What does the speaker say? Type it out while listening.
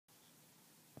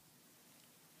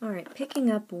All right,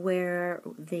 picking up where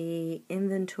the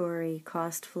inventory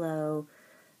cost flow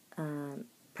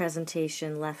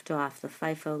presentation left off, the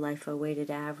FIFO, LIFO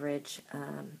weighted average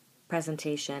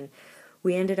presentation,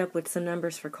 we ended up with some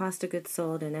numbers for cost of goods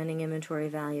sold and ending inventory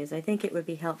values. I think it would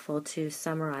be helpful to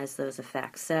summarize those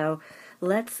effects. So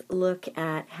let's look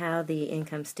at how the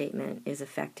income statement is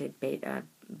affected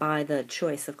by the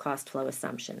choice of cost flow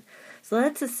assumption. So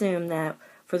let's assume that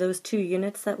for those 2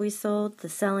 units that we sold, the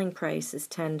selling price is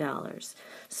 $10.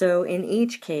 So in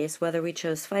each case, whether we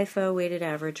chose FIFO, weighted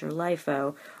average, or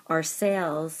LIFO, our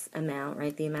sales amount,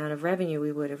 right, the amount of revenue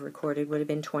we would have recorded would have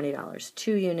been $20.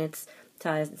 2 units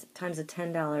times a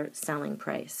 $10 selling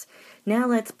price. Now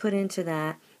let's put into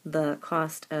that the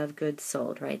cost of goods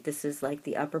sold, right? This is like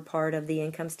the upper part of the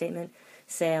income statement.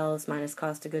 Sales minus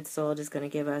cost of goods sold is going to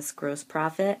give us gross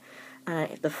profit.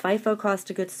 The FIFO cost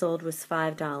of goods sold was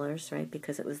 $5, right,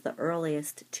 because it was the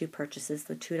earliest 2 purchases,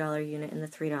 the $2 unit and the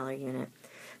 $3 unit.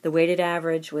 The weighted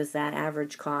average was that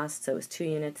average cost, so it was 2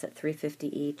 units at $3.50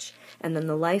 each. And then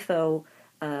the LIFO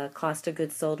cost of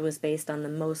goods sold was based on the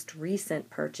most recent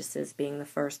purchases being the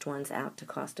first ones out to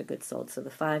cost of goods sold, so the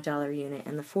 $5 unit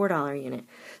and the $4 unit.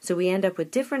 So we end up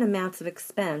with different amounts of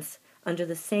expense under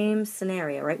the same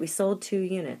scenario, right? We sold 2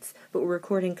 units, but we're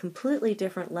recording completely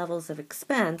different levels of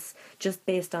expense just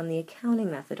based on the accounting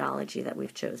methodology that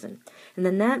we've chosen. And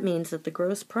then that means that the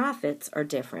gross profits are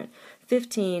different,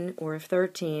 15 or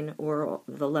 13, or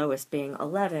the lowest being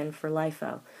 11 for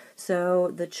LIFO.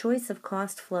 So the choice of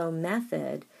cost flow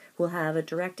method will have a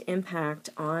direct impact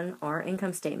on our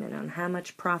income statement, on how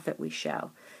much profit we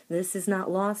show. This is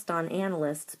not lost on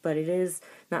analysts, but it is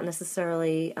not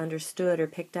necessarily understood or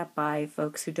picked up by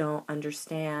folks who don't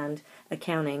understand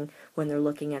accounting when they're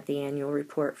looking at the annual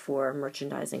report for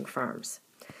merchandising firms.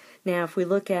 Now, if we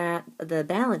look at the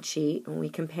balance sheet and we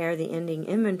compare the ending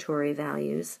inventory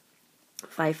values,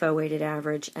 FIFO, weighted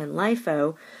average, and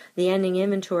LIFO, the ending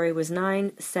inventory was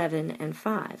 9, 7, and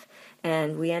 5.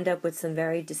 And we end up with some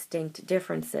very distinct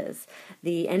differences.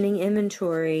 The ending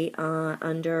inventory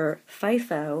under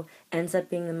FIFO ends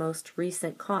up being the most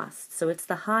recent cost. So it's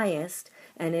the highest,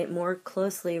 and it more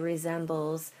closely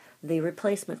resembles the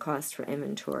replacement cost for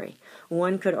inventory.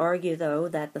 One could argue, though,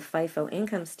 that the FIFO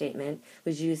income statement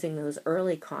was using those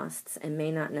early costs and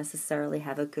may not necessarily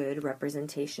have a good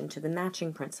representation to the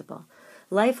matching principle.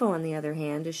 LIFO, on the other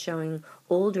hand, is showing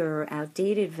older or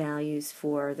outdated values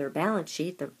for their balance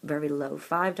sheet, the very low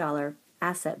 $5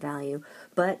 asset value,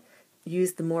 but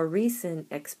used the more recent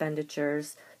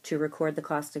expenditures to record the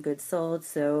cost of goods sold,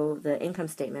 so the income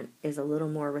statement is a little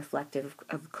more reflective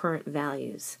of current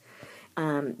values.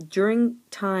 During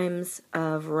times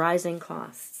of rising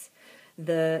costs,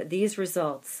 these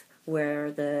results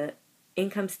where the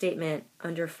income statement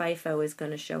under FIFO is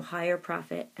going to show higher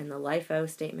profit and the LIFO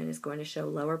statement is going to show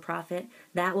lower profit,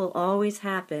 that will always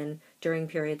happen during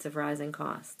periods of rising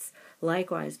costs.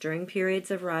 Likewise, during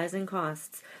periods of rising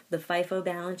costs, the FIFO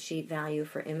balance sheet value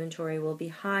for inventory will be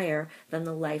higher than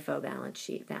the LIFO balance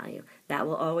sheet value. That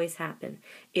will always happen.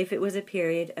 If it was a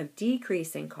period of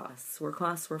decreasing costs, where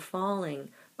costs were falling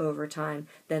over time,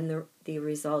 then the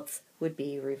results would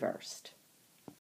be reversed.